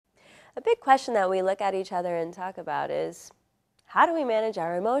A big question that we look at each other and talk about is, how do we manage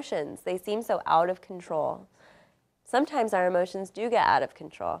our emotions? They seem so out of control. Sometimes our emotions do get out of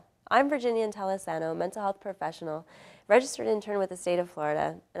control. I'm Virginia Intelisano, mental health professional, registered intern with the state of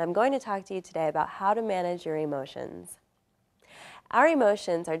Florida, and I'm going to talk to you today about how to manage your emotions. Our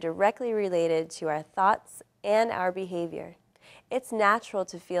emotions are directly related to our thoughts and our behavior. It's natural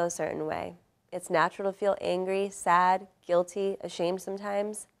to feel a certain way. It's natural to feel angry, sad, guilty, ashamed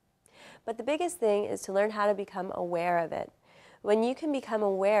sometimes. But the biggest thing is to learn how to become aware of it. When you can become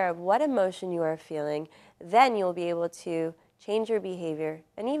aware of what emotion you are feeling, then you'll be able to change your behavior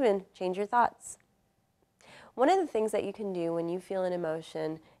and even change your thoughts. One of the things that you can do when you feel an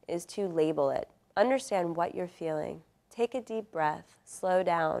emotion is to label it. Understand what you're feeling. Take a deep breath, slow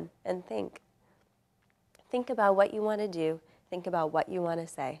down, and think. Think about what you want to do. Think about what you want to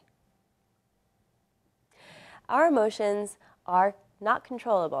say. Our emotions are not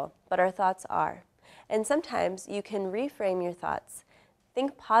controllable, but our thoughts are. And sometimes you can reframe your thoughts.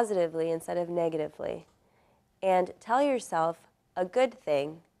 Think positively instead of negatively. And tell yourself a good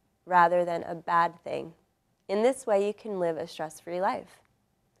thing rather than a bad thing. In this way, you can live a stress-free life.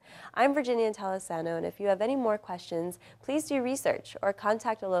 I'm Virginia Intelisano, and if you have any more questions, please do research or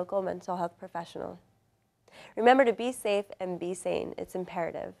contact a local mental health professional. Remember to be safe and be sane. It's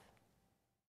imperative.